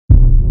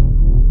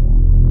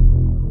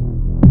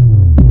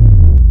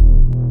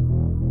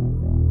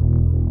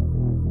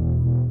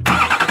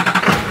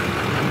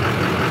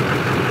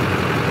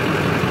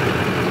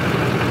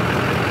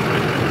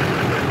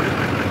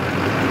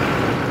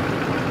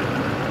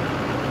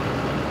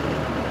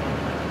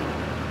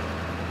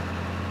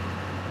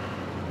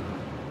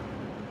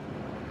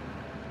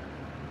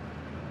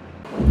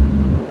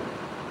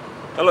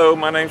Hello,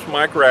 my name's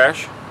Mike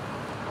Rash.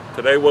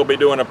 Today we'll be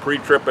doing a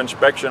pre-trip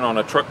inspection on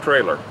a truck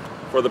trailer.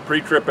 For the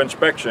pre-trip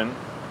inspection,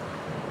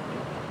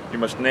 you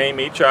must name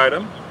each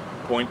item,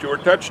 point to or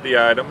touch the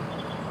item,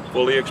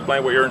 fully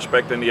explain what you're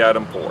inspecting the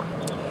item for.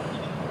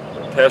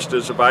 The test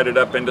is divided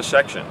up into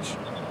sections.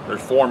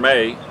 There's Form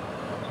A,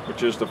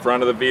 which is the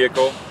front of the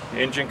vehicle,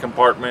 engine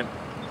compartment,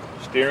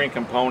 steering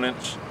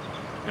components,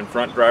 and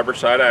front driver's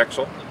side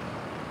axle.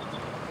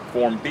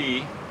 Form B,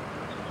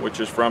 which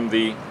is from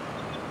the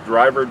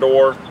driver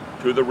door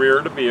to the rear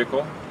of the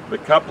vehicle, the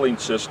coupling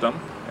system,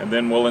 and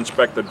then we'll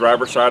inspect the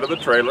driver's side of the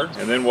trailer,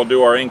 and then we'll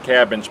do our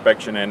in-cab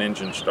inspection and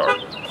engine start.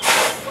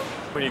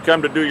 When you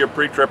come to do your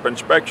pre-trip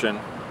inspection,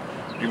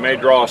 you may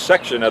draw a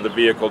section of the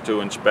vehicle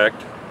to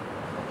inspect,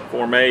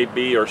 Form A,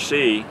 B, or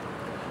C,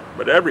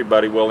 but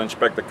everybody will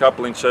inspect the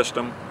coupling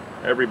system.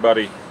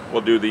 Everybody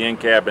will do the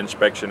in-cab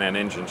inspection and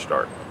engine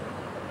start.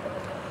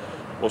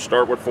 We'll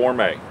start with Form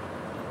A.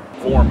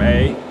 Form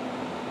A,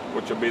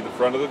 which will be the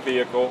front of the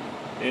vehicle,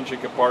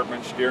 engine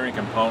compartment, steering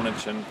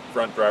components, and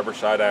front driver's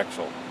side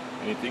axle.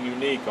 Anything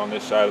unique on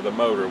this side of the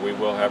motor, we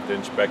will have to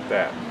inspect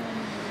that.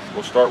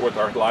 We'll start with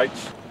our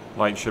lights.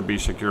 Lights should be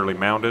securely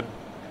mounted.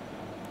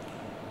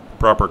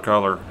 Proper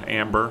color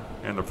amber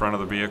in the front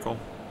of the vehicle.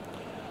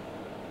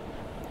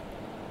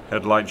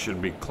 Headlights should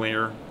be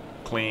clear,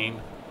 clean,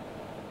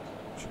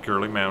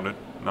 securely mounted,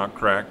 not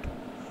cracked.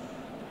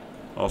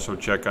 Also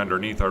check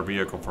underneath our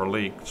vehicle for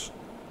leaks.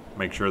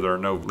 Make sure there are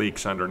no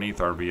leaks underneath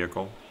our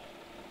vehicle.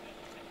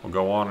 We'll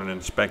go on and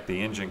inspect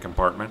the engine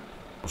compartment.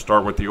 We'll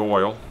start with the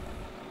oil.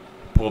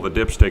 Pull the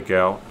dipstick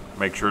out.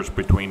 Make sure it's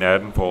between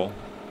add and full.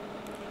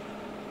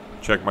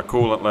 Check my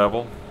coolant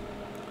level.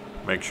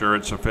 Make sure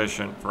it's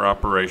sufficient for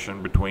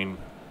operation between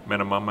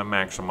minimum and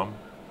maximum.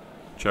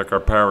 Check our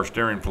power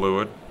steering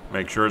fluid.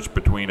 Make sure it's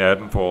between add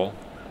and full.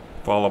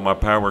 Follow my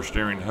power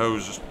steering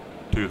hose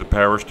to the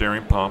power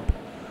steering pump.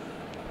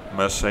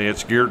 Must say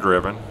it's gear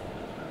driven.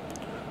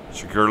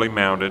 Securely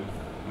mounted,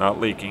 not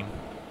leaking,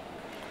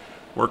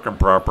 working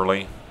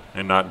properly,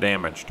 and not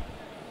damaged.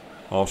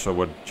 Also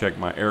would check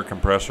my air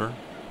compressor.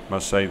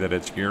 Must say that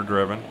it's gear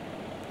driven.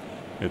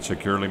 It's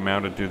securely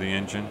mounted to the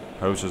engine.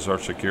 Hoses are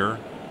secure.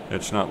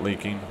 It's not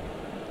leaking,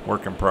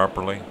 working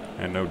properly,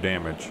 and no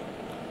damage.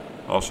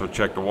 Also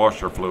check the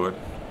washer fluid.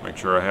 Make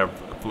sure I have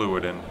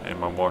fluid in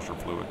my washer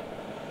fluid.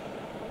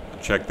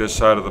 Check this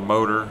side of the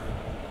motor.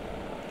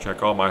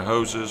 Check all my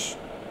hoses,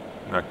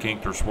 not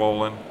kinked or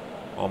swollen.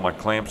 All my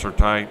clamps are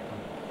tight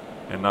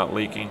and not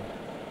leaking.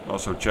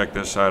 Also check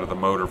this side of the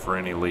motor for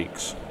any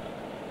leaks.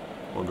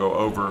 We'll go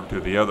over to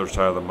the other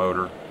side of the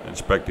motor,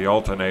 inspect the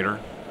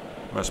alternator.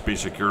 Must be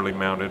securely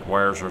mounted.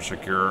 Wires are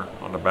secure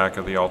on the back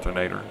of the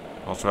alternator.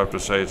 Also have to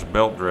say it's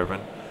belt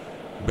driven.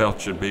 Belt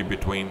should be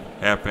between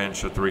 1/2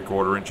 inch to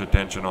 3/4 inch of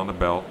tension on the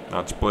belt,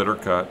 not split or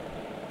cut.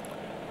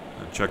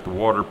 And check the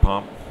water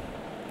pump.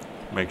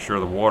 Make sure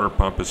the water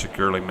pump is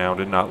securely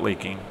mounted, not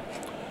leaking.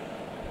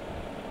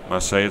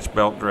 Must say it's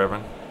belt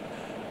driven.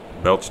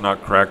 Belt's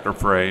not cracked or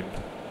frayed.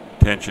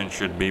 Tension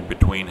should be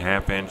between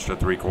 1/2 inch to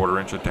 3/4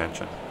 inch of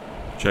tension.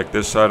 Check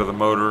this side of the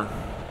motor.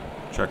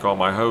 Check all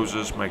my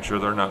hoses. Make sure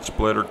they're not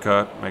split or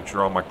cut. Make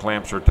sure all my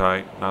clamps are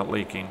tight, not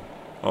leaking.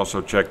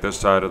 Also check this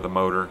side of the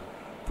motor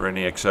for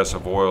any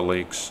excessive oil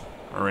leaks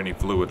or any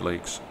fluid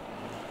leaks.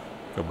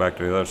 Go back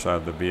to the other side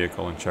of the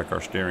vehicle and check our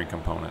steering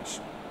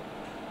components.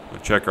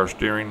 We'll check our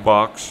steering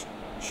box.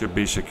 Should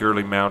be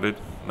securely mounted,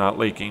 not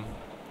leaking.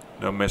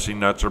 No missing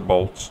nuts or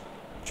bolts.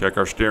 Check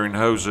our steering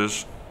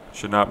hoses.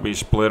 Should not be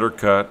split or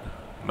cut,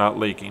 not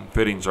leaking.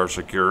 Fittings are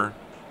secure.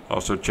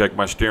 Also check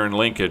my steering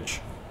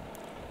linkage.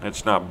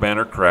 It's not bent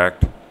or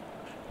cracked.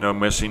 No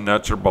missing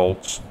nuts or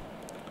bolts.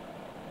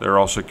 They're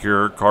all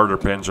secure. Carter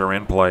pins are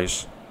in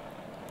place.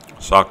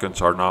 Sockets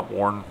are not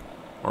worn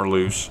or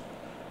loose.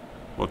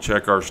 We'll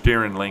check our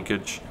steering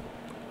linkage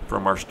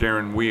from our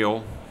steering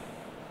wheel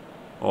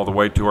all the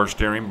way to our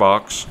steering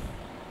box,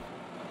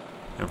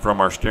 and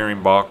from our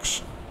steering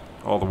box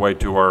all the way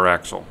to our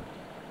axle.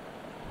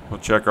 We'll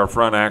check our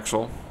front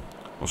axle.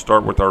 We'll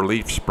start with our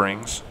leaf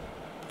springs.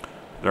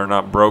 They're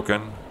not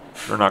broken,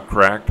 they're not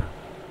cracked,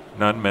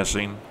 none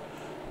missing.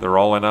 They're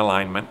all in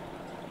alignment.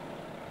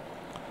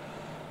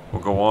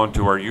 We'll go on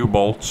to our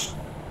U-bolts.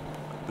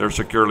 They're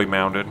securely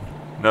mounted.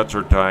 Nuts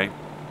are tight.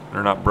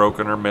 They're not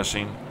broken or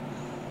missing.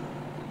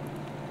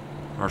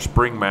 Our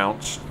spring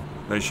mounts,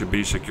 they should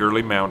be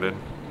securely mounted,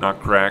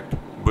 not cracked.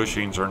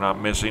 Bushings are not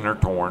missing or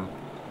torn.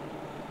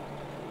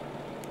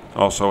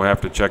 Also have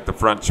to check the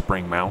front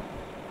spring mount.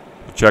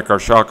 We'll check our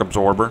shock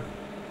absorber.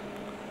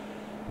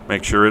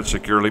 Make sure it's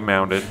securely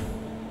mounted.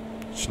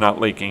 It's not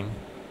leaking.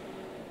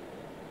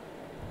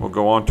 We'll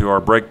go on to our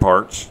brake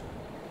parts.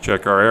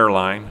 Check our air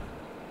line.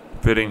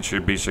 Fittings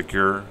should be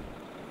secure.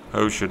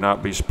 Hose should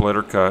not be split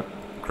or cut,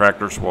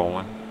 cracked or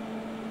swollen.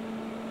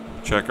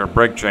 Check our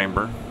brake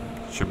chamber.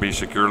 Should be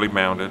securely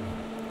mounted.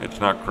 It's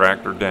not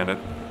cracked or dented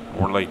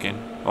or leaking.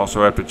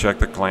 Also have to check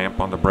the clamp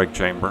on the brake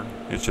chamber.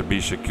 It should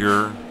be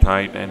secure,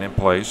 tight, and in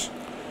place.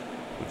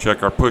 We'll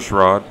check our push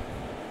rod.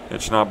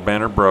 It's not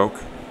bent or broke.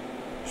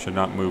 Should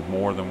not move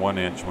more than 1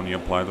 inch when you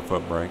apply the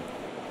foot brake.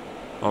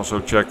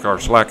 Also check our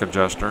slack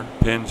adjuster.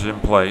 Pins in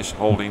place,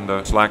 holding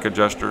the slack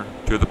adjuster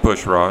to the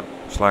push rod.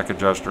 Slack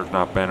adjuster is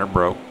not bent or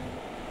broke.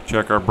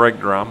 Check our brake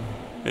drum.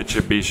 It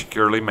should be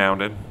securely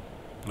mounted.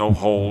 No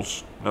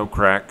holes, no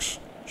cracks.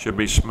 Should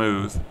be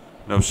smooth.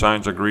 No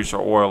signs of grease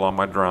or oil on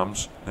my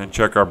drums. Then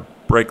check our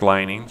brake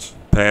linings.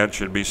 Pad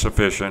should be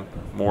sufficient,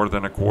 more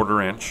than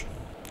 1/4 inch.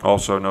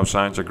 Also no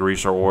signs of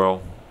grease or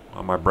oil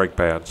on my brake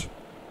pads.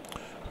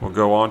 We'll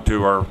go on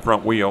to our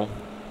front wheel.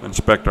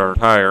 Inspect our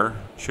tire.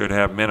 Should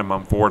have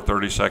minimum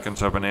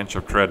 4/32 of an inch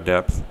of tread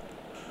depth.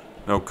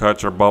 No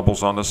cuts or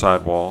bubbles on the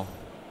sidewall.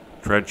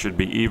 Tread should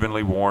be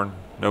evenly worn,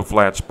 no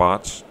flat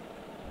spots.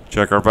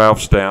 Check our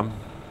valve stem.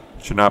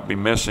 Should not be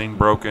missing,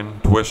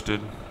 broken, twisted,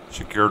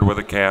 secured with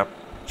a cap.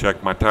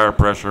 Check my tire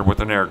pressure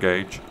with an air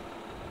gauge.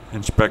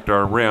 Inspect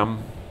our rim.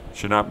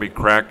 Should not be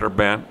cracked or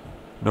bent.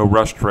 No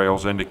rust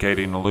trails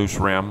indicating a loose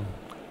rim.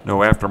 No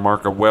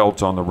aftermarket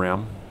welds on the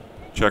rim.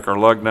 Check our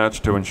lug nuts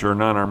to ensure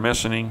none are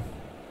missing,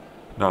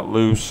 not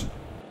loose.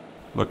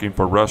 Looking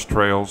for rust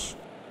trails.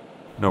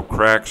 No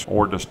cracks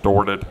or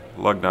distorted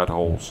lug nut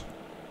holes.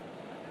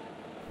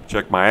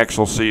 Check my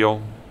axle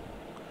seal.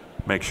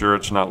 Make sure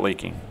it's not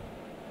leaking.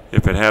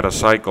 If it had a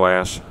sight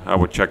glass, I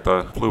would check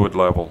the fluid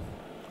level.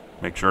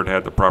 Make sure it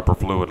had the proper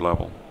fluid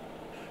level.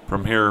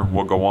 From here,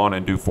 we'll go on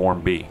and do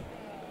Form B.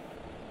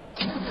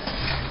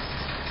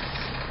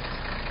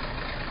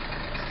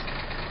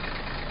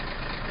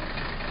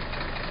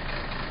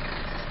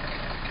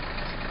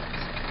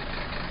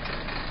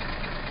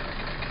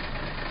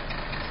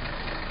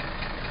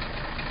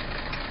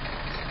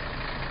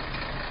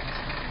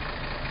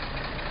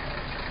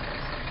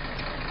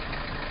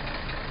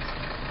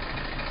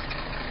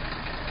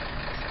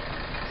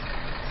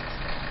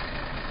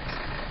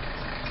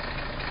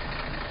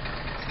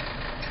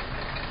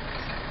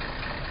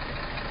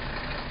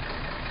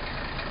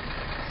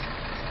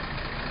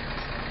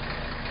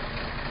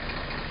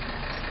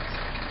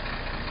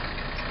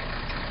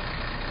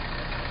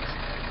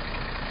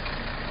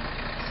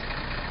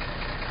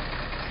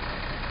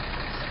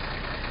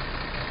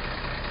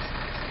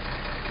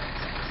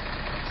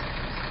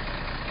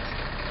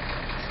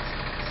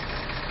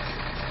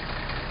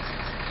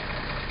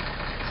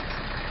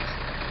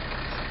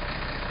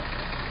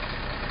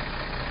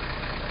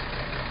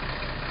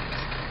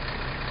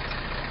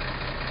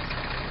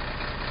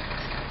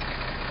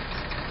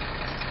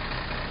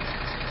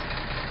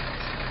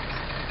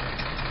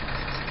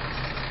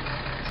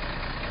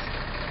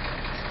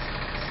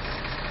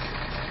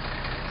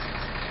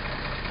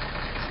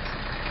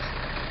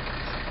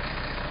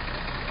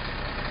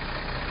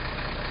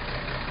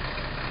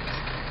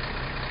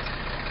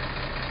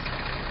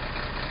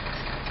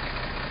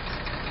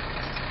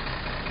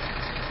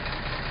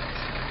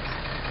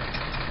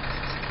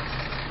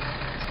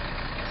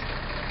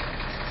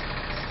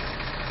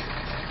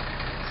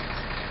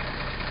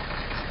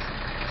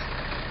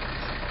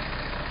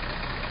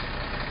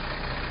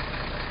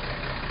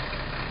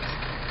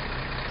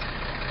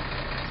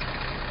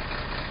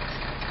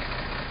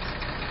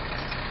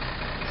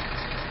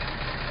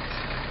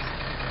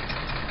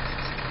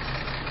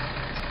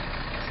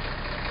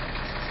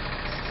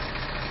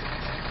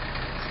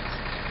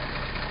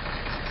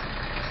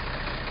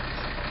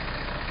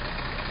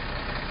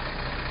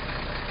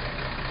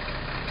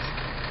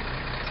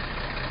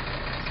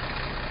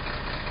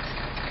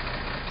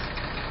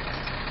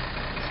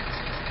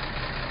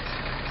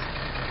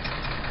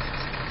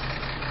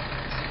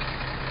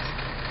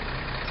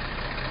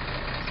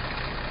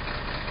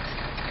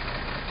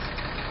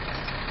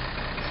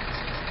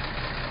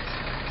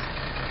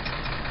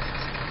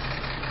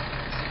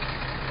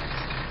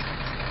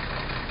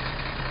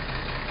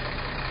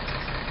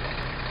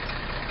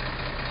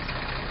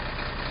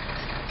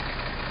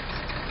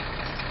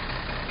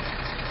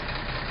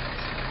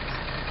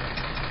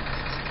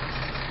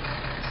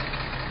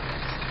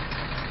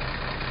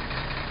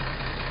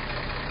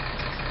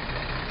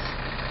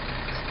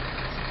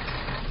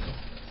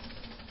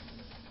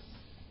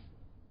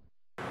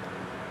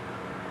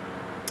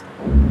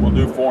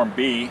 We'll do Form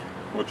B,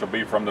 which will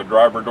be from the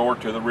driver door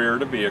to the rear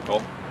of the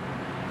vehicle.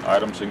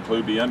 Items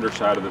include the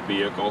underside of the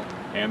vehicle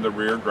and the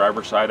rear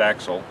driver's side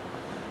axle.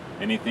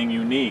 Anything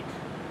unique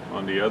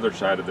on the other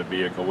side of the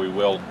vehicle, we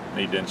will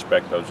need to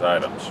inspect those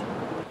items.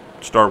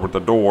 Start with the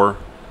door.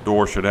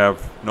 Door should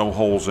have no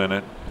holes in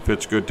it.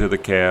 Fits good to the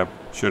cab.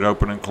 Should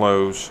open and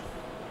close.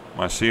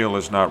 My seal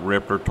is not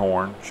ripped or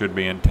torn. Should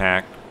be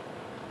intact.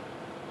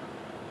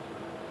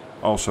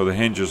 Also, the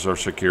hinges are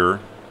secure.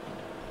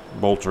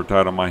 Bolts are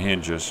tight on my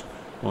hinges.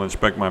 We'll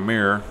inspect my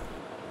mirror.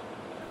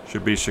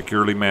 Should be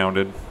securely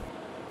mounted.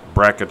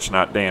 Brackets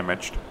not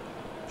damaged.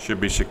 Should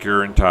be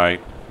secure and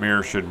tight.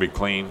 Mirror should be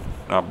clean,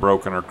 not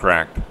broken or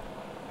cracked.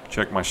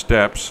 Check my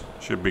steps.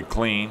 Should be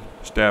clean.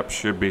 Steps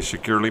should be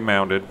securely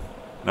mounted,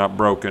 not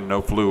broken,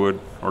 no fluid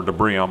or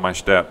debris on my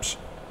steps.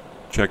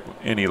 Check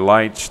any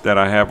lights that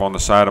I have on the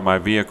side of my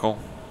vehicle.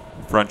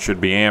 Front should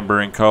be amber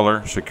in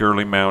color,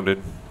 securely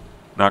mounted,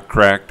 not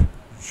cracked.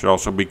 Should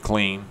also be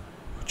clean.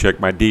 Check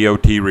my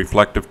DOT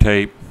reflective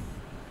tape.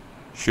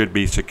 Should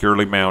be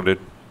securely mounted.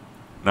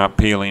 not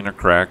peeling or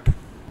cracked.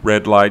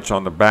 Red lights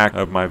on the back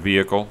of my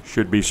vehicle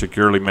should be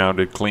securely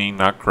mounted, clean,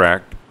 not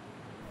cracked.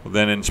 We'll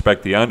then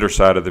inspect the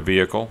underside of the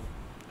vehicle.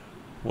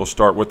 We'll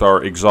start with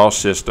our exhaust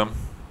system.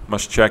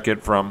 Must check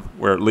it from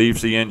where it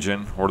leaves the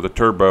engine or the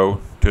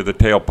turbo to the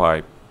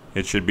tailpipe.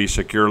 It should be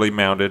securely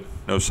mounted,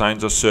 no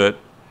signs of soot.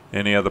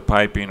 Any of the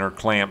piping or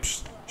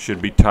clamps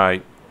should be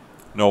tight.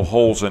 No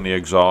holes in the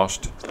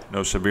exhaust,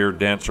 no severe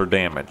dents or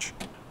damage.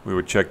 We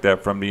would check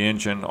that from the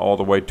engine all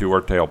the way to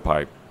our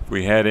tailpipe. If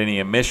we had any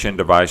emission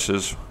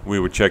devices, we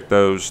would check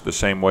those the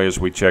same way as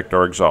we checked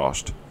our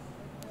exhaust.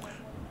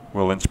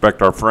 We'll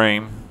inspect our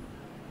frame.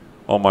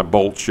 All my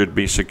bolts should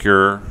be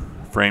secure.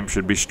 Frame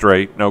should be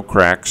straight, no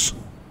cracks.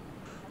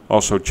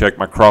 Also check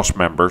my cross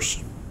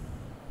members.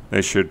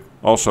 They should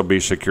also be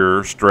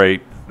secure,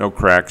 straight, no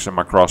cracks in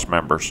my cross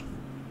members.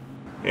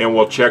 And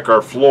we'll check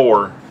our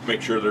floor,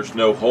 make sure there's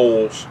no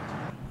holes.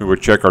 We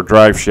would check our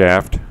drive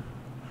shaft.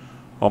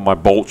 All my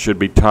bolts should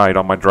be tight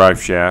on my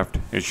drive shaft.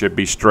 It should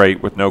be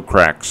straight with no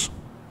cracks.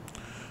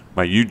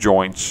 My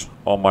U-joints,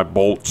 all my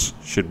bolts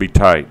should be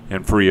tight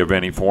and free of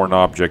any foreign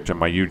object in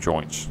my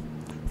U-joints.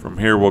 From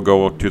here we'll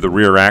go to the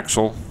rear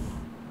axle.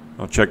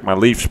 I'll check my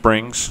leaf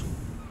springs.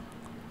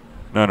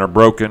 None are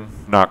broken,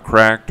 not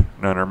cracked,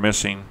 none are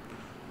missing,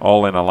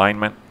 all in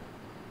alignment.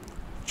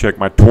 Check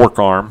my torque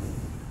arm.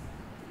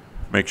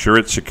 Make sure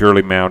it's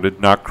securely mounted,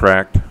 not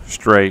cracked,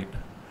 straight,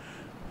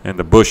 and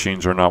the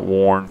bushings are not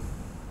worn,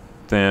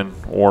 thin,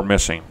 or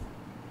missing.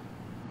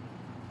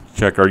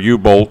 Check our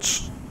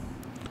U-bolts.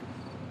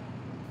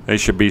 They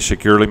should be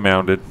securely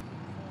mounted.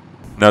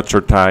 Nuts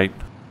are tight,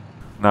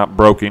 not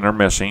broken or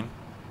missing.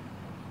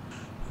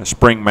 The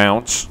spring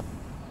mounts.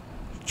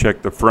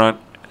 Check the front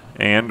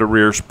and the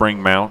rear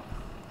spring mount.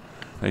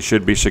 They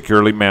should be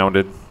securely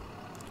mounted,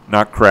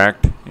 not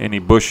cracked, any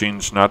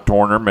bushings not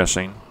torn or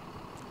missing.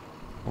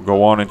 We'll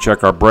go on and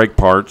check our brake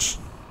parts.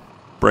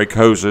 Brake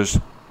hoses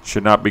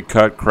should not be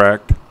cut,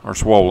 cracked, or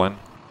swollen.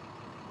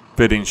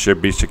 Fittings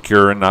should be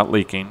secure and not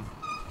leaking.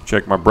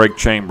 Check my brake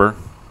chamber.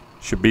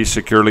 Should be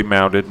securely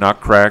mounted, not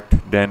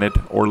cracked, dented,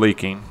 or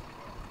leaking.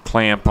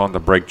 Clamp on the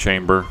brake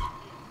chamber.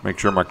 Make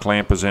sure my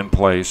clamp is in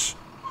place.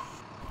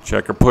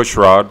 Check a push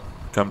rod.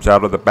 Comes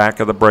out of the back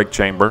of the brake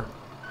chamber.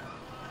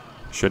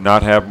 Should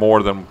not have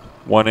more than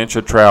 1 inch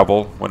of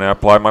travel when I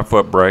apply my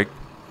foot brake.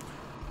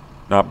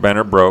 Not bent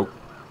or broke.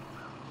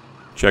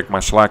 Check my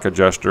slack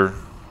adjuster.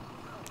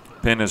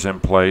 Pin is in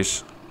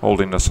place,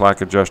 holding the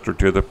slack adjuster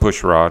to the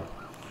push rod.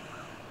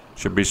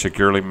 Should be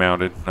securely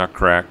mounted, not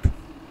cracked.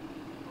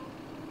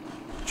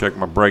 Check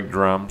my brake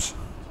drums.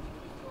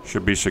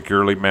 Should be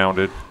securely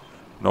mounted.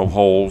 No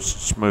holes,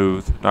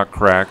 smooth, not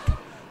cracked.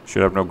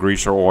 Should have no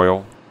grease or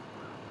oil.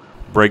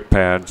 Brake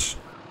pads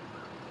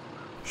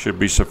should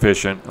be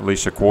sufficient, at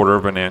least 1/4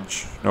 of an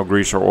inch. No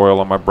grease or oil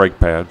on my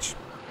brake pads.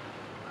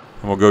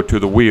 And we'll go to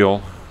the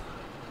wheel.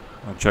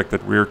 I'll check the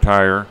rear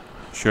tire.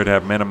 Should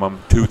have minimum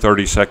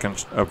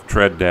 2/32 of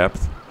tread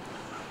depth.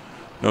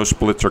 No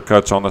splits or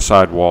cuts on the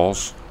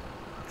sidewalls.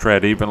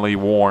 Tread evenly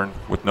worn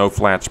with no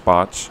flat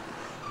spots.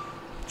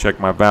 Check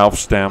my valve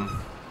stem.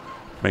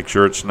 Make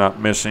sure it's not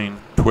missing,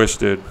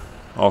 twisted.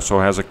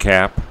 Also has a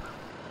cap.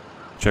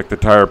 Check the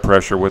tire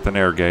pressure with an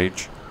air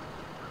gauge.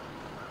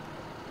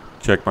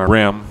 Check my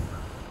rim.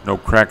 No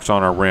cracks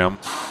on our rim.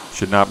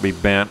 Should not be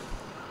bent.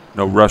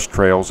 No rust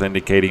trails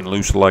indicating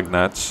loose lug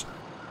nuts.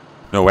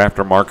 No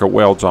aftermarket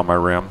welds on my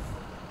rim.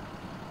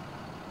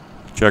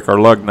 Check our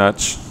lug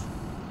nuts.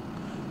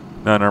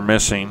 None are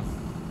missing.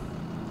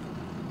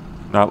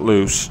 Not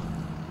loose.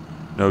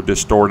 No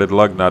distorted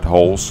lug nut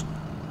holes.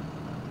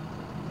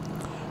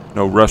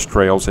 No rust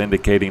trails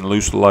indicating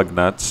loose lug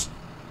nuts.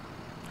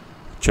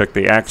 Check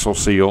the axle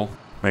seal.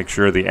 Make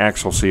sure the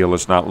axle seal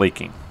is not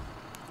leaking.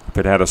 If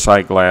it had a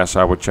sight glass,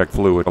 I would check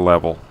fluid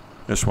level.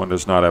 This one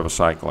does not have a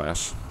sight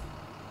glass.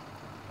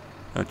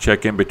 Now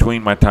check in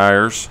between my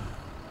tires.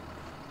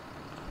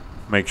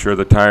 Make sure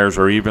the tires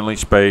are evenly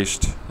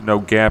spaced. No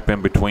gap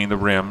in between the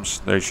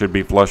rims. They should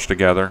be flush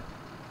together.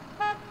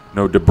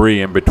 No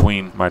debris in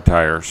between my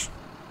tires.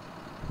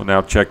 We'll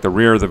now check the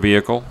rear of the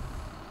vehicle.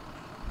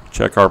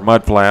 Check our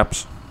mud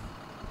flaps.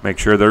 Make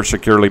sure they're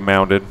securely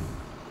mounted,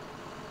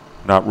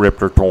 not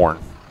ripped or torn.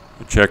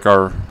 Check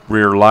our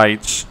rear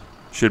lights.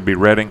 Should be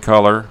red in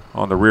color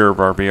on the rear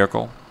of our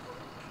vehicle.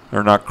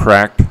 They're not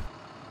cracked.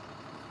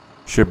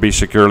 Should be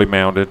securely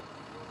mounted.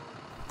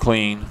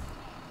 Clean.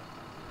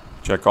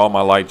 Check all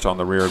my lights on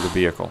the rear of the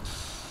vehicle.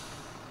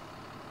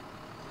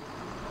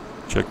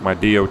 Check my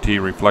DOT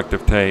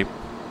reflective tape.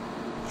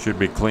 Should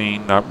be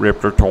clean, not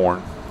ripped or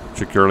torn.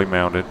 Securely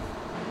mounted.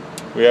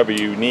 We have a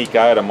unique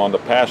item on the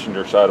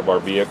passenger side of our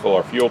vehicle,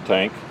 our fuel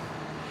tank.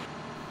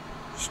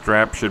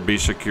 Strap should be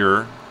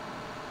secure.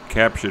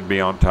 Cap should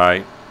be on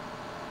tight.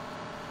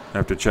 I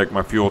have to check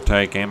my fuel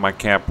tank and my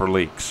cap for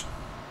leaks.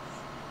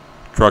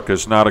 Truck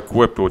is not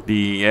equipped with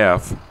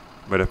DEF,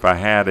 but if I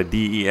had a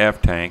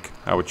DEF tank,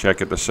 I would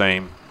check it the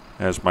same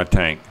as my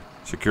tank.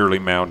 Securely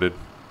mounted,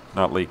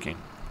 not leaking.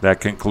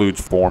 That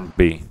concludes Form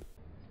B.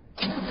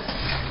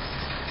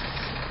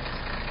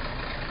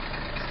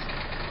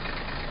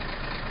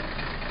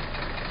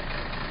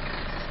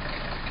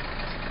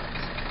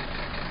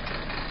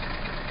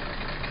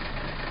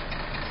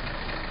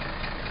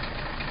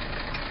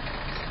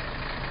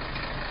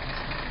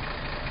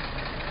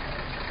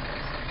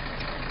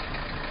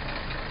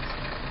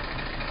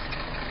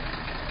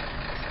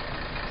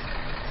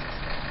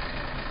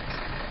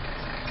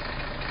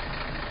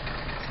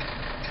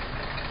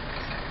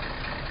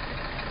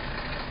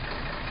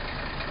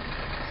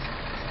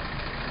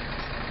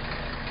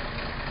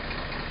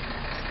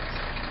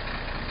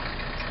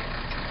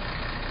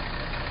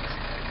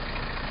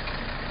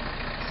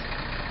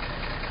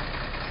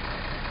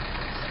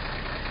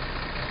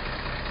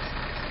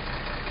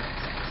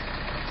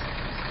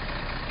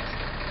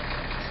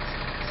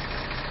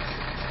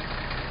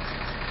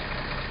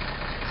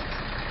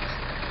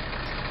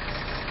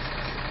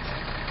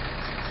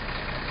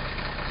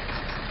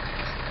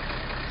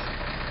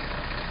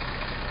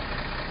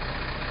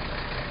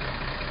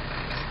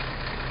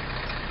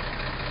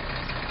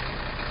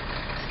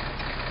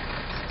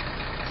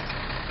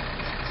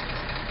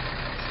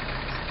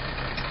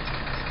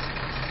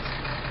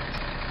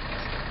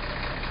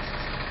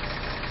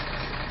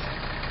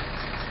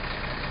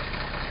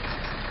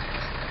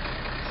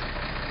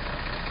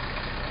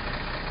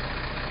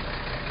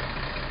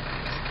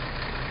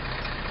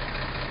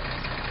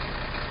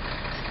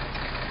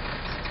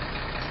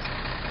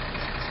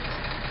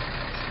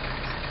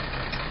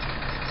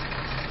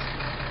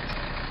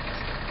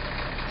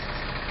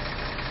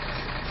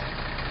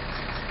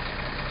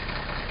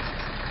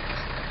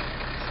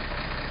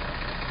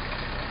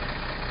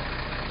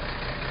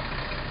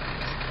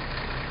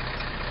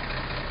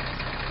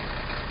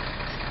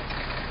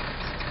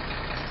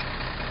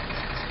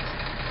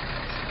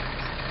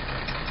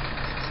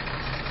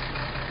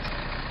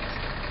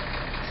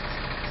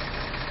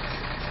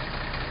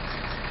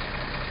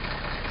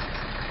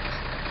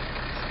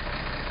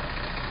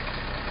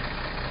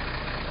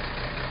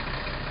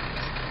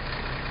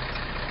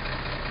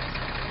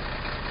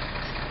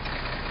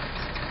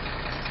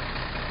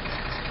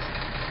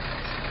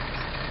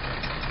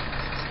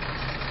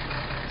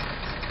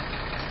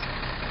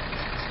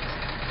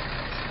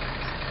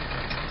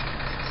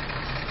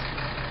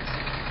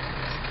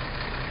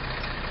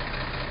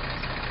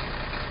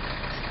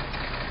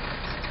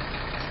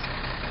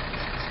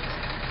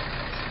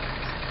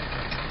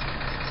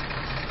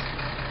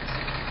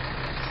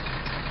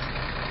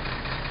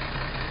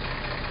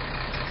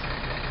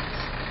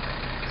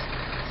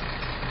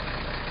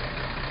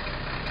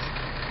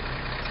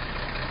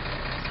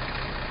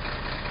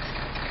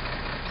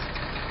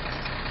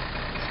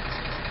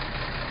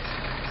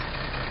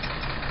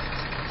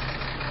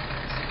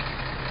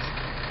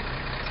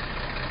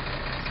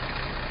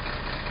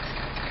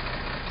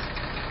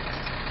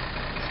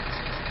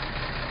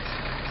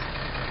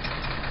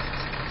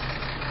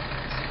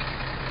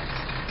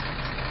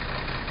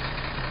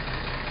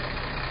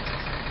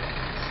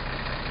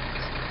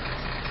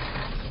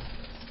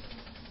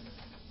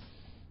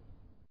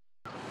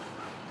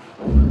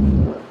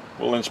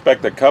 We'll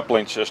inspect the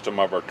coupling system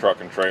of our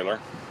truck and trailer.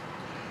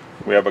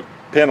 We have a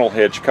Pintle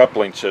Hitch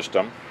coupling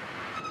system.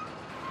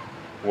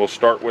 We'll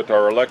start with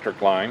our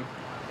electric line.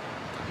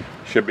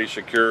 Should be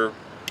secure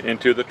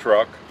into the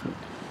truck.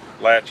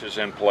 Latch is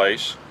in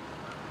place.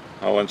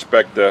 I'll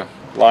inspect the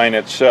line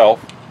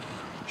itself.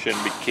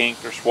 Shouldn't be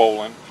kinked or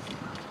swollen.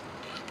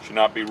 Should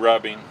not be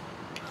rubbing.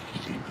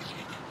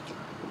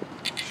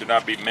 Should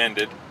not be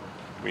mended.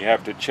 We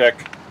have to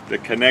check the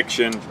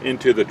connection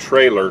into the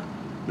trailer.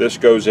 This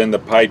goes in the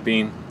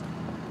piping,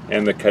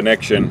 and the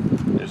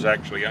connection is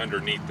actually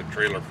underneath the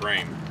trailer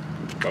frame,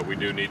 but we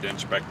do need to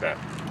inspect that.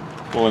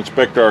 We'll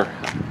inspect our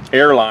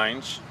air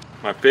lines.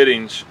 My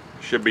fittings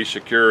should be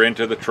secure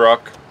into the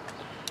truck.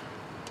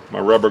 My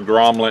rubber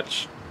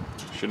grommets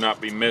should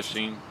not be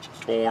missing,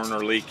 torn,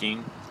 or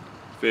leaking.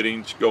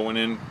 Fittings going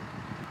in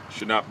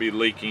should not be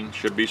leaking,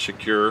 should be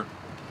secure.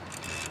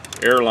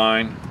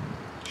 Airline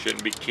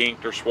shouldn't be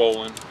kinked or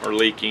swollen or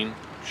leaking,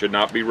 should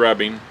not be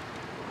rubbing.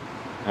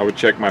 I would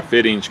check my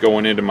fittings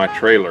going into my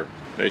trailer.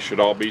 They should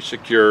all be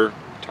secure,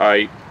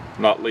 tight,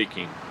 not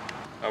leaking.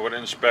 I would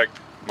inspect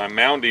my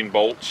mounting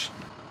bolts.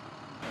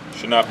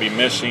 Should not be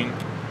missing,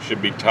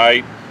 should be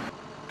tight,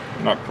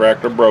 not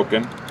cracked or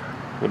broken.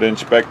 Would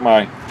inspect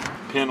my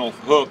pintle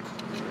hook.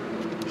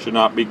 Should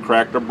not be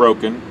cracked or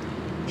broken,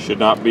 should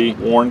not be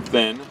worn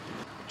thin.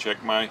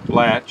 Check my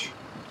latch,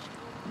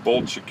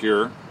 bolt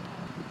secure.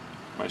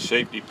 My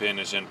safety pin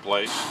is in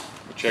place.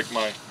 Check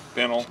my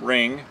pintle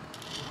ring.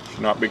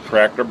 Should not be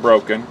cracked or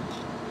broken,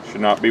 should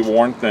not be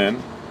worn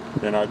thin.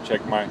 Then I'll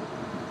check my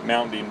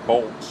mounting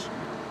bolts.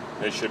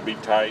 They should be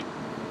tight,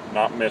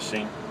 not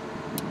missing,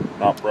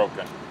 not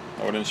broken.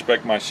 I would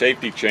inspect my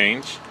safety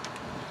chains.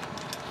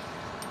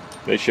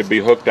 They should be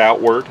hooked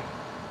outward.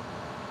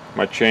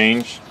 My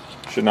chains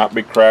should not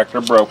be cracked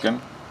or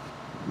broken.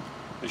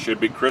 They should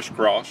be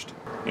crisscrossed.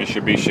 They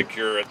should be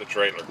secure at the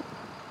trailer.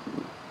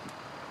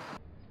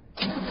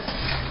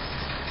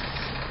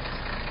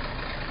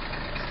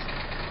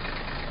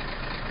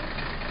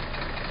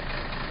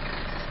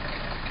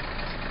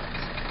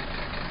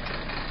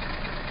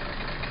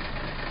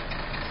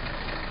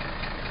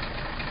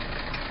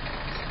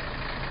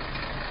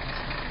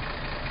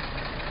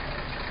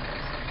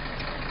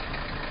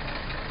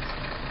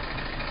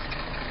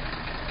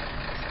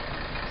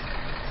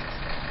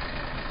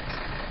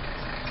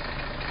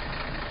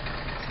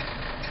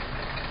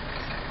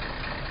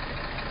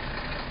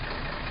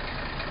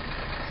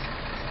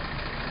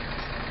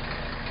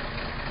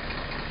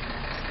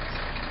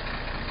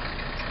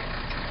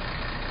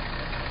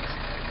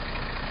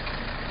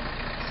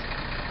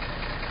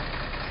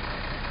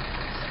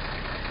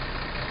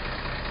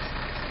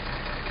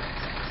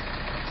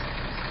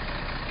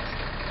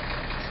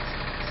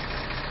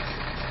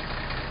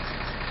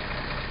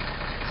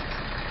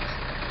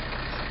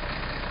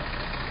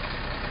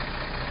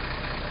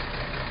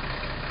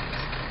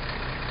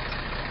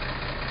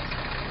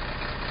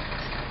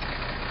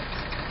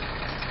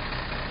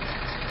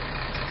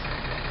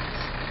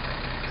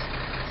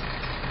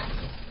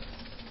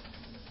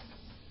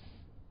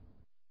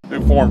 Do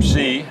Form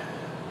C,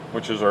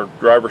 which is our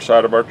driver's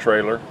side of our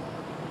trailer.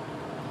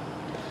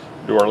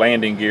 Do our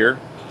landing gear.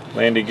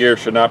 Landing gear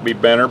should not be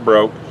bent or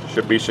broke,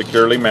 should be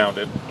securely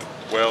mounted.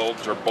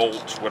 Welds or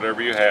bolts,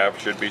 whatever you have,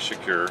 should be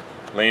secure.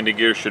 Landing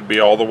gear should be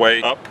all the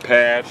way up.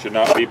 Pad should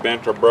not be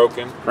bent or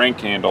broken.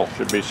 Crank handle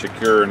should be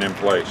secure and in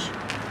place.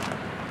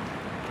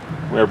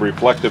 We have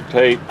reflective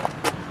tape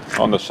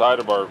on the side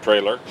of our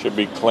trailer, should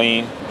be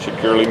clean,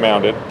 securely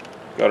mounted.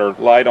 Got our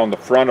light on the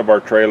front of our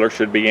trailer,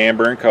 should be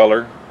amber in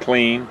color,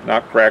 clean,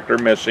 not cracked or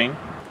missing.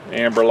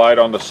 Amber light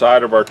on the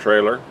side of our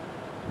trailer,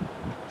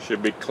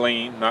 should be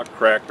clean, not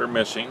cracked or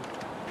missing.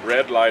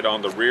 Red light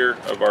on the rear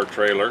of our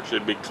trailer,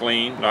 should be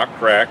clean, not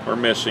cracked or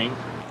missing.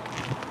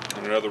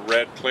 And another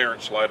red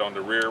clearance light on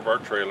the rear of our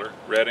trailer,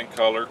 red in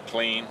color,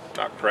 clean,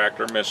 not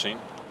cracked or missing.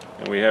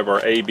 And we have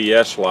our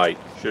ABS light,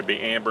 should be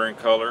amber in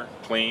color,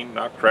 clean,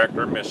 not cracked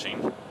or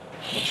missing.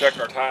 We'll check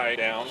our tie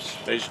downs.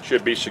 They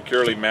should be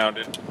securely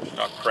mounted,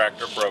 not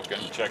cracked or broken.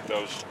 Check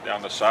those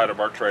down the side of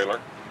our trailer.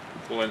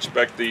 We'll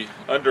inspect the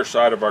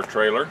underside of our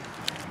trailer.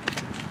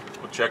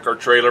 We'll check our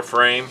trailer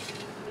frame.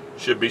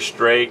 Should be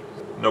straight,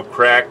 no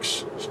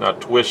cracks, it's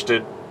not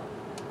twisted.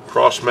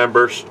 Cross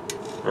members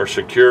are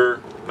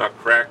secure, not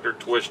cracked or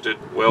twisted,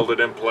 welded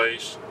in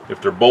place.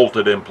 If they're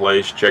bolted in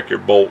place, check your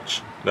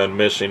bolts. None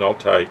missing, all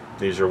tight.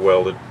 These are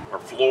welded. Our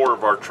floor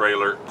of our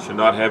trailer should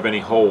not have any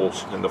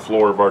holes in the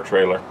floor of our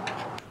trailer.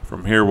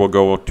 From here we'll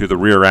go to the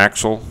rear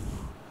axle.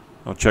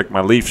 I'll check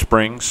my leaf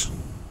springs.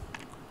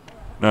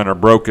 None are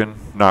broken,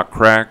 not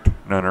cracked,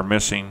 none are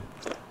missing,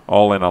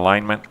 all in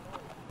alignment.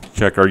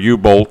 Check our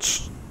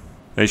U-bolts.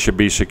 They should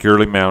be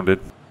securely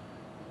mounted.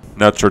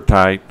 Nuts are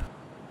tight,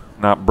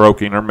 not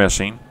broken or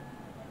missing.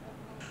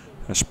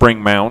 The spring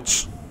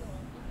mounts.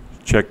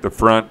 Check the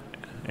front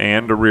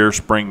and the rear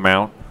spring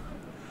mount.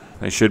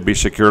 They should be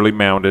securely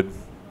mounted,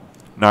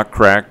 not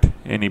cracked,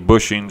 any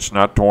bushings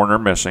not torn or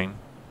missing.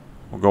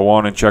 We'll go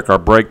on and check our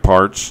brake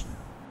parts.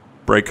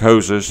 Brake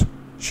hoses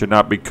should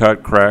not be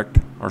cut, cracked,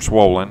 or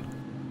swollen.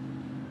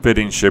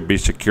 Fittings should be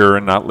secure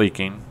and not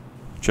leaking.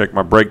 Check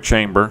my brake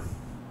chamber.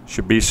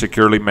 Should be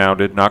securely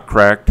mounted, not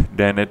cracked,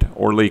 dented,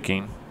 or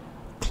leaking.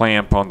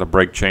 Clamp on the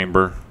brake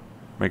chamber.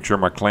 Make sure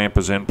my clamp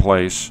is in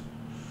place.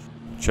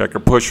 Check a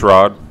push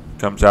rod.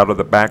 Comes out of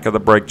the back of the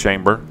brake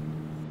chamber.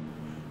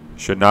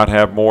 Should not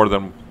have more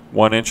than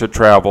 1 inch of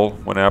travel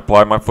when I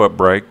apply my foot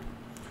brake.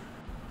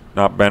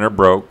 Not bent or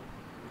broke.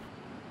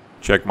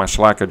 Check my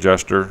slack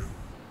adjuster.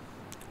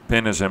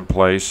 Pin is in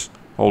place,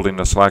 holding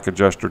the slack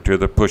adjuster to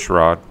the push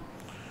rod.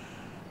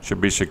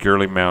 Should be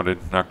securely mounted,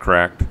 not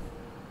cracked.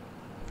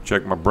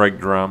 Check my brake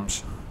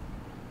drums.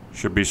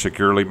 Should be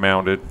securely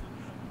mounted.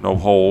 No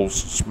holes,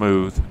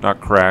 smooth,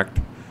 not cracked.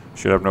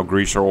 Should have no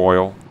grease or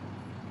oil.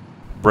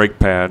 Brake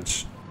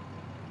pads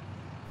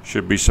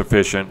should be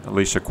sufficient, at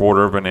least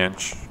 1/4 of an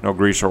inch. No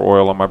grease or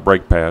oil on my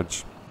brake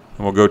pads.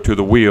 And we'll go to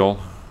the wheel.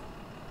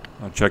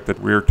 I'll check the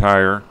rear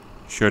tire.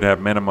 Should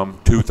have minimum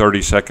 2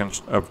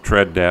 32nds of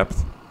tread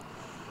depth.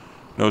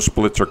 No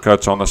splits or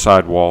cuts on the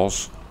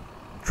sidewalls.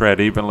 Tread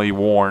evenly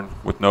worn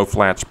with no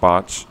flat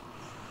spots.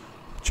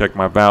 Check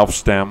my valve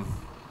stem.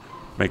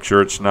 Make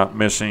sure it's not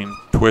missing,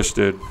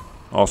 twisted.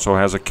 Also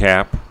has a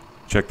cap.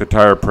 Check the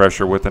tire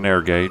pressure with an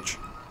air gauge.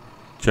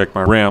 Check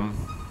my rim.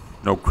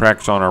 No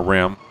cracks on our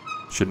rim.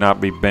 Should not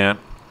be bent.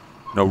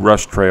 No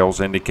rust trails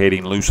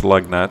indicating loose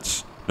lug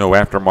nuts. No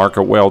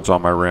aftermarket welds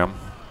on my rim.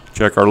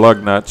 Check our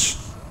lug nuts.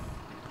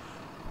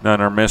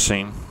 None are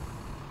missing.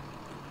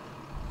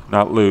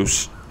 Not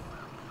loose.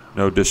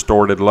 No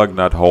distorted lug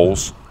nut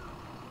holes.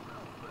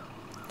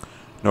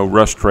 No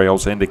rust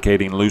trails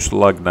indicating loose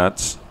lug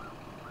nuts.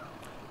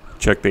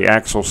 Check the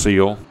axle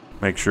seal.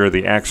 Make sure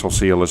the axle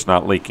seal is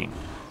not leaking.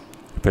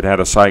 If it had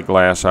a sight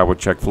glass, I would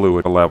check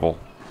fluid level.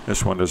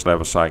 This one doesn't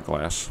have a sight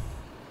glass.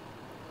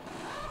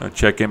 Now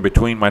check in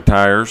between my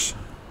tires.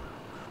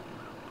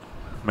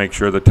 Make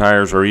sure the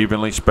tires are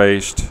evenly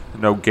spaced.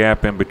 No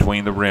gap in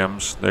between the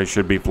rims. They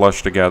should be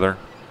flush together.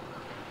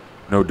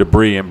 No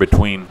debris in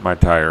between my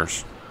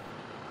tires.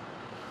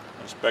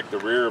 Inspect the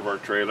rear of our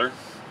trailer.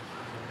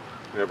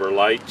 We have our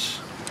lights.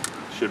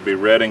 Should be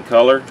red in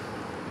color.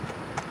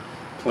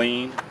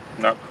 Clean,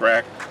 not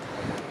cracked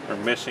or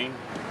missing.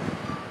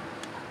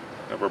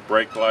 We have our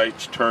brake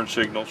lights, turn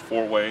signals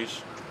 4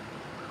 ways.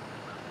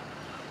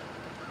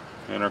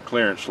 And our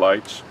clearance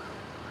lights.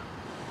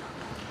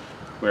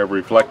 We have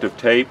reflective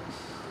tape.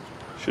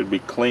 Should be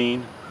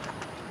clean,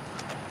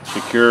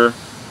 secure,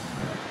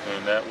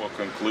 and that will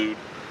conclude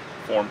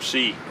Form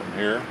C. From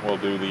here, we'll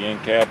do the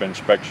in-cab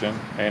inspection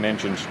and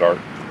engine start.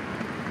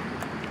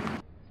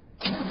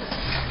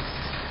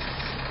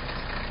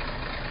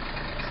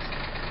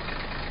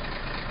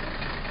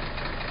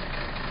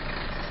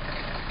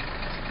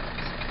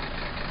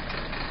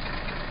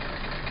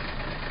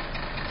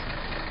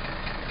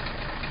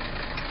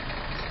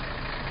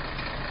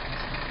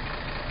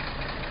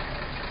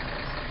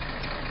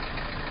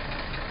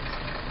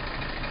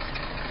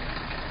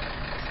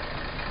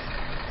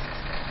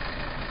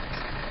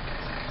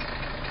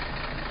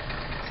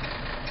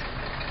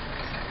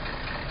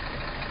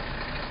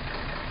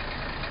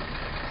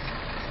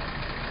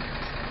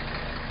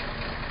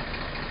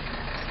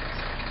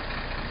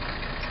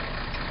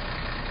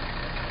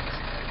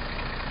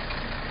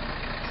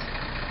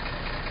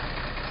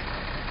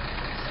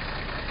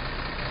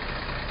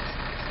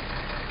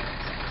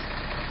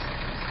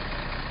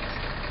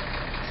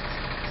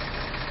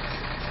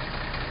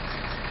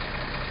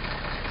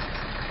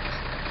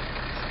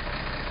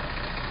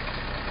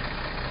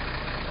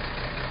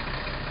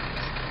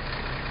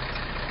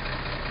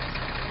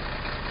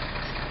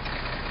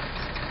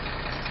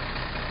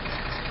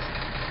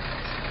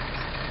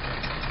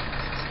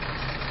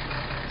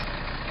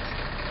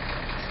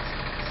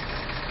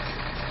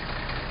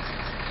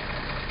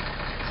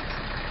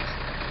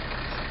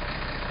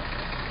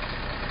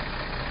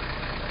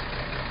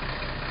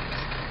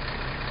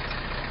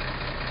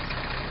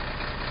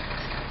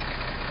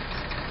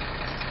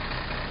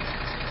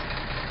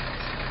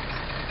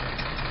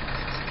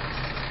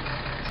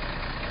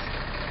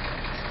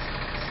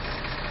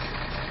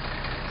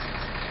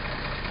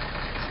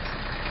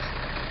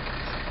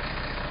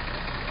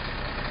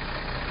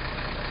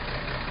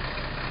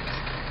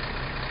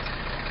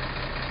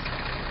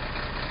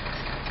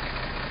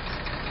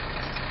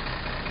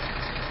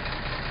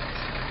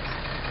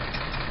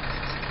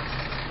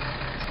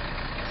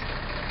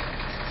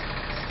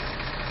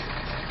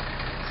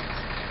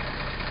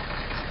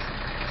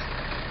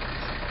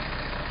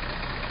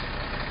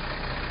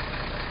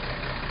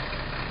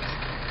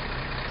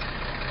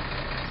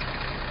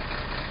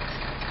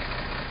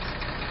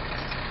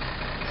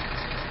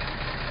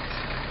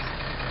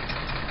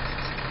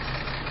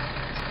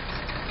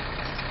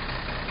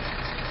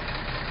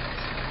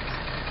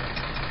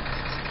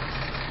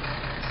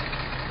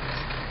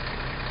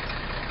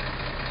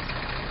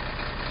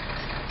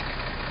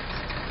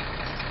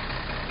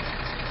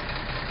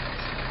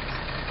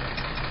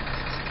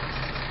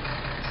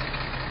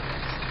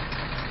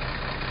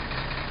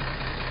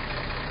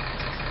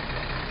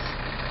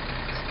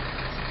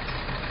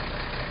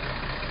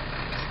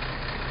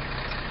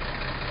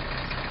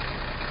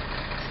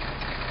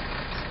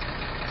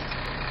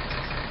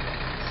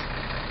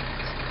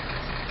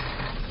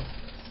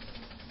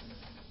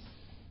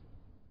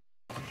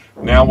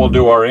 Now we'll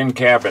do our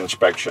in-cab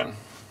inspection.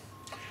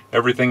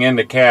 Everything in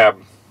the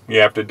cab you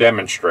have to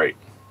demonstrate.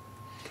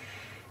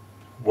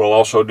 We'll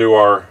also do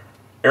our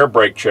air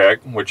brake check,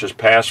 which is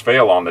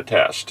pass-fail on the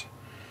test.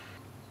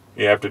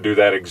 You have to do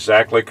that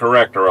exactly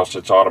correct or else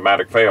it's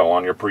automatic fail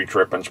on your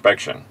pre-trip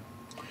inspection.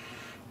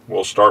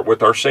 We'll start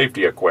with our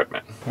safety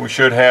equipment. We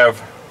should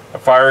have a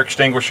fire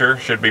extinguisher,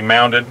 should be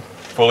mounted,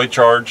 fully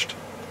charged,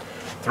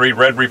 3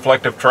 red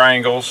reflective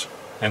triangles,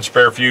 and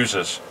spare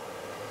fuses.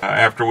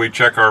 After we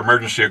check our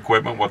emergency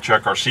equipment, we'll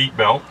check our seat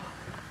belt.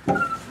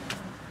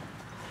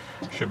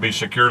 Should be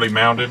securely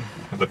mounted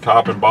at the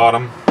top and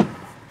bottom,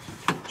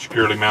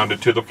 securely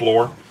mounted to the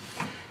floor.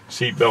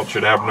 Seat belt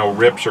should have no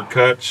rips or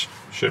cuts,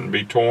 shouldn't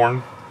be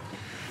torn.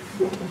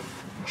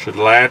 Should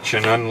latch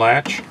and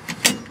unlatch,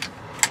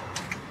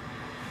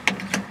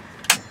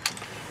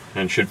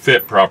 and should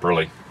fit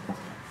properly.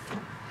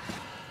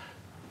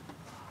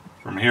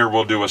 From here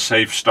we'll do a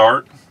safe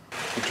start.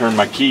 I'll turn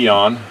my key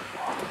on.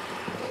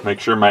 Make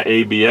sure my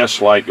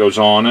ABS light goes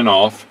on and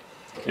off.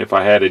 If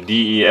I had a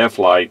DEF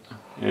light,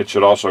 it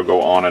should also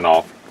go on and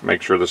off.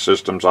 Make sure the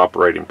system's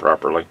operating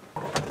properly.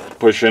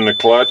 Push in the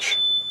clutch.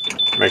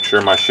 Make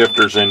sure my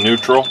shifter's in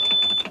neutral.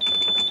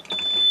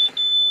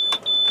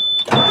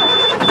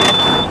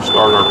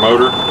 Start our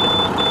motor.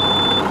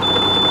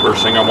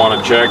 First thing I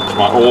want to check is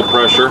my oil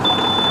pressure.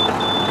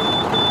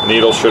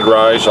 Needle should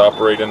rise,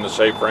 operate in the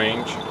safe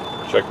range.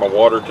 Check my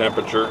water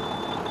temperature.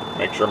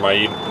 Make sure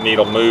my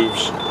needle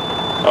moves,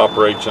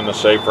 operates in the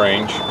safe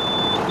range.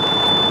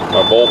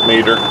 My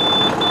voltmeter,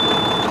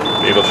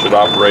 needle should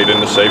operate in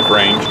the safe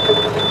range.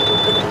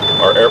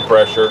 Our air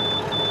pressure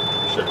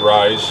should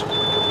rise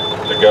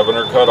to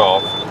governor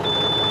cutoff,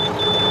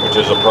 which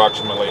is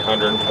approximately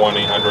 120,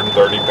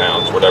 130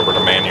 pounds, whatever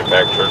the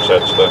manufacturer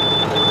sets the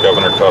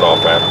governor cutoff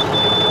at.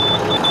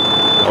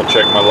 I'll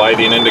check my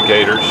lighting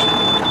indicators.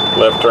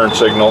 Left turn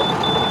signal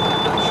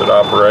should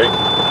operate.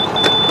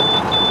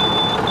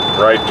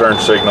 Right turn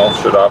signal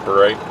should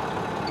operate.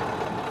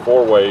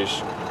 4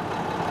 ways.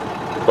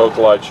 Both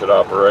lights should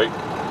operate.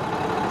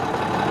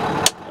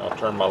 I'll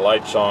turn my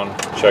lights on,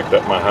 check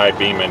that my high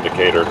beam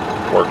indicator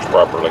works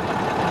properly.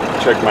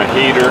 Check my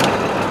heater.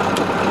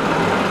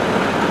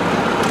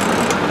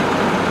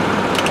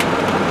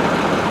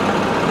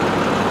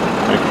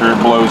 Make sure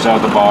it blows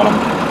out the bottom.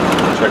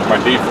 Check my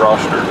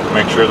defroster,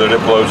 make sure that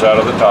it blows out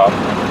of the top.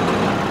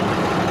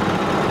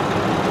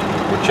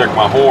 We check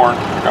my horn,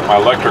 got my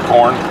electric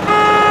horn,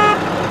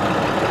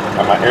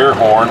 got my air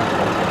horn.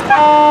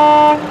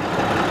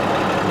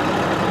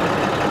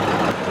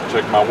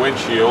 Check my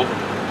windshield,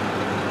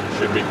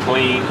 should be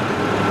clean,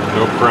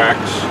 no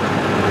cracks,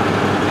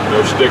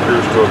 no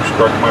stickers to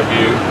obstruct my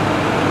view.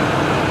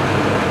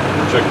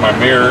 Check my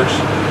mirrors,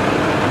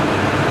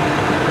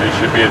 they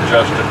should be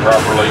adjusted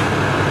properly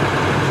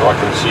so I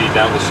can see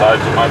down the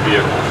sides of my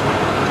vehicles.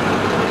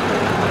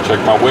 Check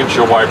my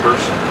windshield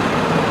wipers.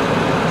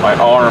 My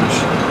arms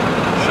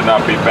should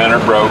not be bent or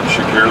broke,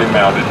 securely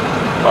mounted.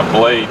 My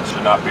blades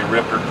should not be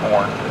ripped or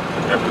torn.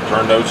 You have to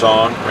turn those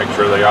on, make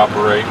sure they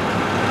operate.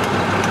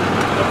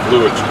 The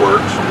fluid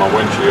squirts on my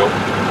windshield.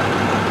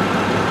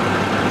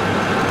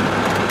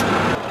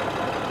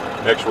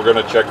 Next we're going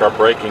to check our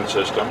braking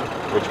system,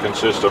 which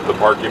consists of the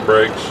parking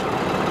brakes,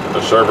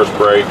 the service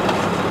brake,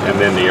 and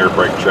then the air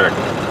brake check.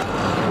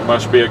 There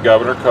must be a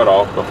governor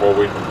cutoff before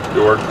we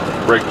do our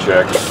brake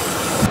checks.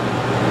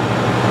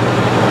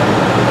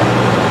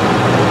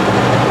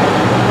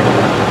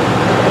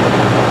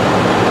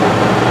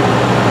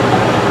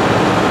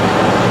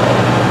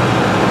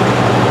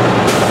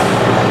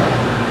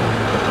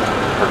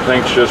 Our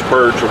tanks just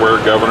purged to where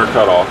governor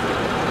cutoff.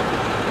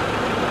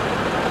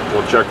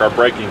 We'll check our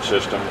braking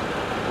system,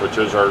 which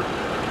is our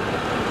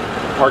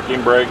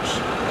parking brakes,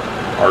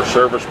 our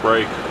service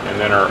brake, and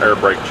then our air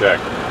brake check.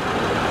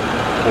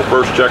 We'll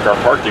first check our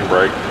parking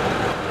brake.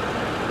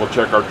 We'll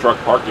check our truck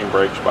parking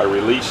brakes by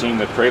releasing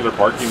the trailer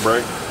parking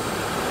brake.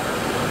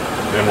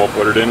 Then we'll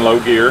put it in low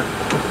gear.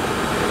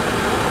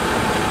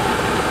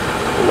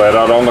 We'll let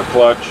out on the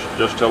clutch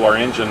just till our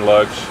engine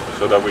lugs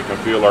so that we can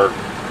feel our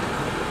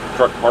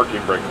truck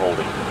parking brake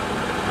holding.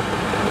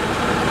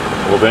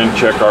 We'll then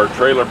check our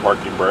trailer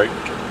parking brake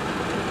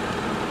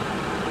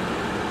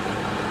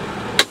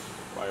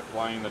by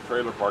applying the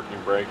trailer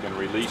parking brake and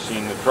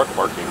releasing the truck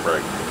parking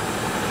brake.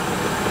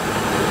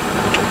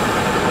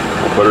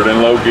 We'll put it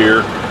in low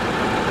gear,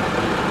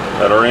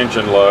 let our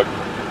engine lug,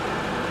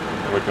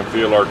 and we can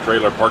feel our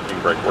trailer parking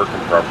brake working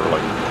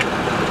properly.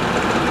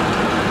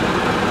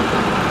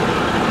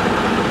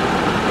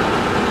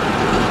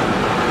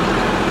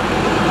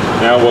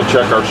 Now we'll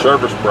check our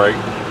service brake.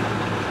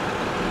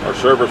 Our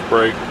service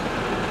brake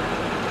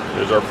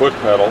is our foot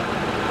pedal.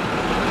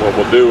 What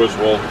we'll do is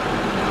we'll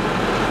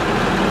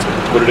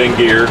put it in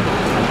gear,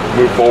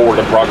 move forward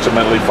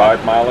approximately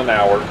 5 miles an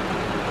hour,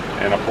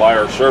 and apply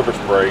our service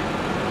brake.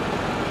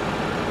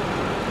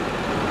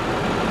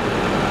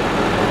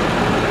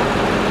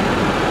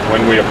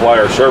 When we apply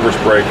our service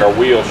brake, our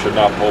wheels should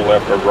not pull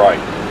left or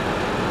right.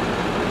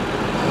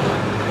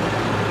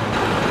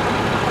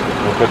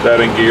 We'll put that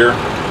in gear.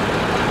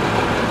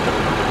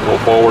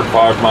 forward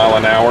 5 miles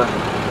an hour.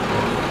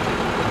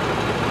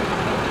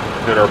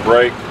 Hit our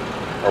brake.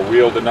 Our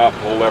wheel did not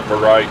pull left or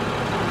right,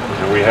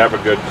 and we have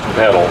a good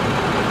pedal.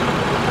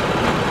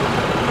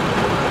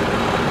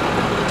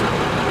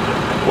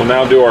 We'll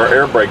now do our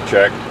air brake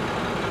check.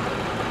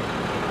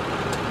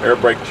 Air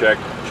brake check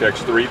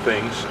checks 3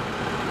 things.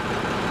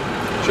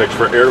 Checks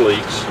for air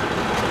leaks,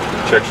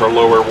 checks our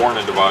low air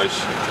warning device,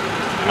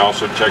 and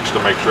also checks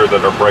to make sure that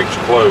our brakes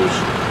close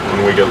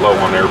when we get low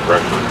on air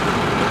pressure.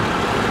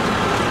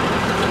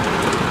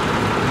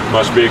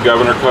 Must be a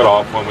governor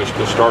cutoff when we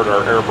start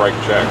our air brake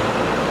check.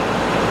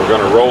 We're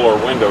going to roll our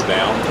window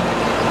down,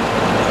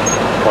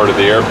 part of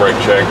the air brake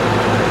check.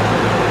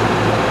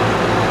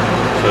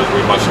 Says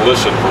we must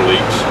listen for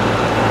leaks.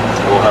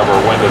 We'll have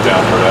our window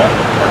down for that.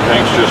 Our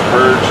tank's just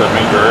purged, that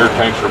means our air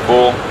tanks are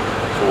full,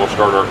 so we'll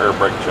start our air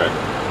brake check.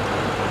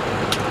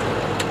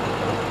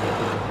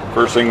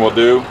 First thing we'll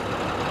do,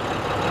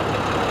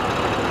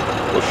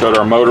 we'll shut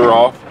our motor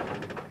off.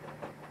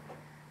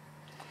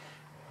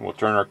 We'll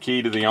turn our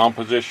key to the on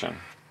position,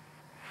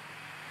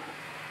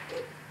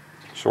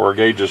 so our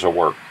gauges will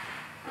work.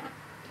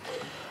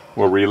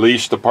 We'll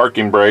release the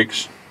parking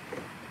brakes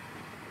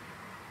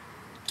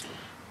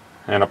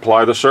and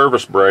apply the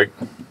service brake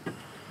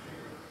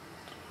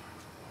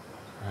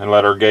and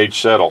let our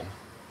gauge settle.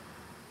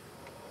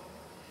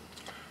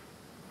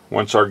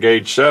 Once our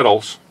gauge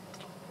settles,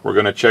 we're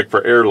going to check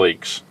for air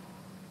leaks.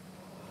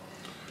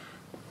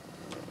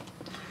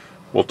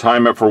 We'll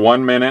time it for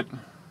 1 minute.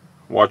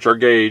 Watch our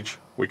gauge.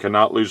 We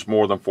cannot lose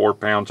more than 4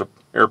 pounds of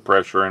air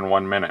pressure in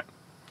 1 minute.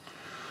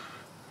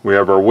 We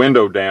have our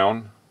window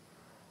down,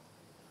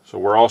 so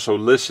we're also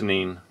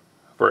listening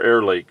for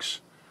air leaks.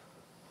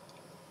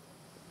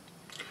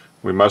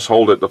 We must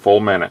hold it the full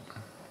minute.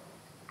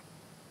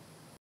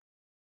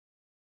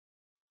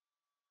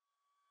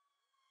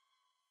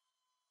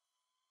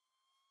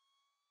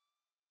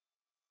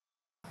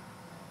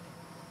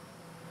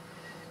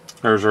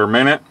 There's our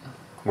minute.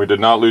 We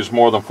did not lose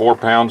more than 4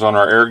 pounds on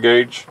our air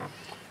gauge.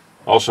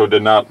 Also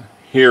did not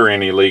hear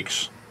any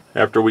leaks.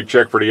 After we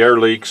check for the air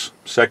leaks,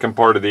 second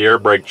part of the air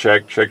brake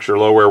check checks your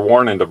low air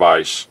warning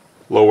device.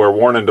 Low air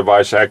warning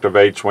device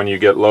activates when you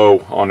get low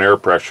on air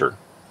pressure.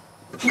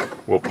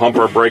 We'll pump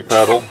our brake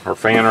pedal or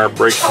fan our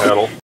brake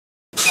pedal.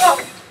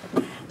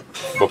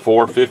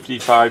 Before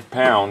 55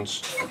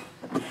 pounds,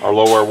 our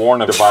low air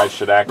warning device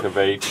should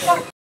activate,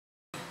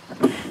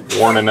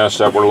 warning us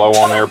that we're low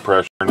on air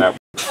pressure and that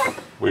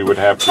we would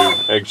have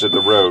to exit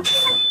the road.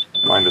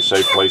 Find a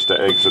safe place to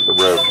exit the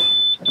road.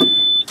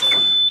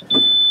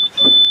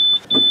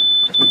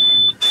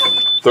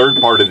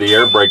 Third part of the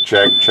air brake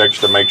check checks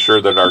to make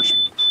sure that our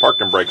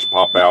parking brakes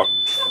pop out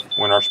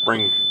when our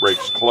spring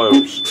brakes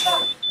close.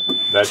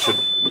 That should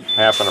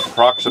happen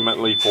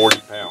approximately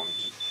 40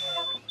 pounds.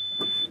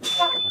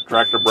 Our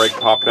tractor brake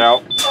popped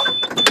out.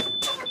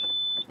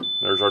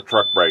 There's our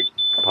truck brake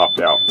popped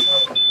out.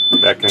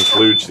 That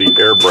concludes the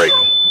air brake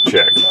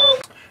check.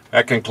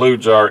 That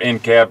concludes our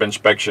in-cab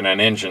inspection and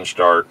engine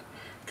start.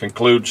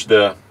 Concludes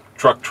the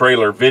truck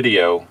trailer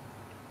video.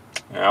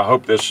 I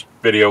hope this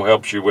video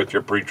helps you with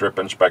your pre-trip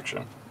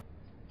inspection.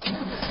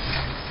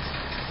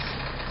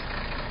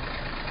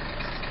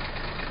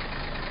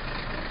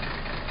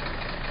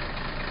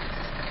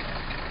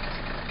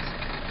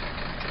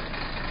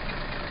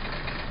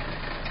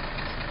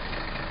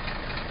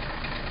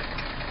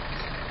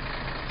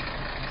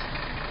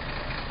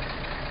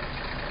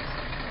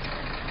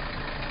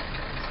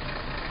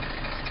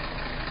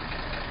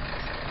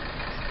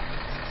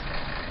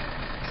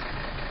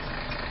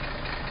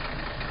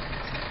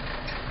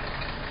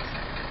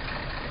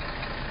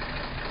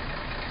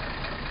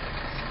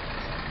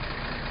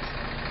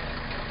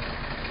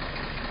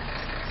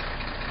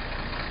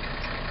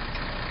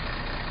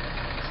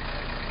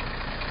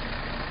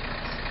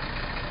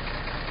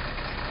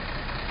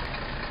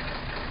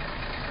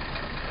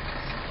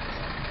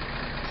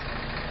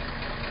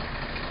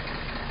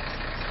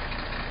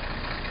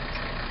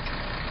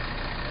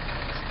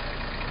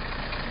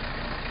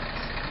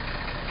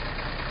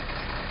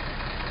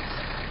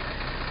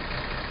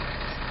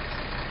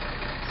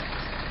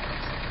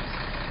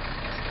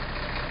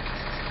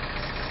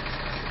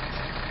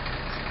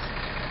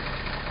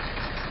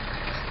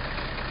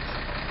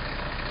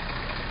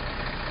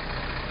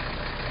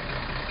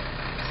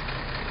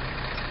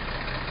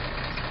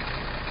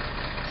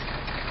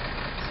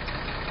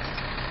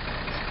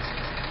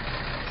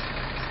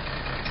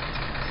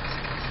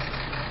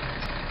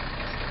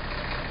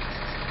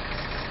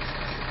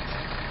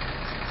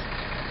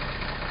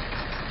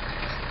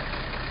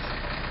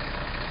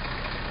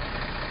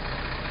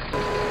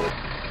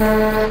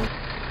 Thank you.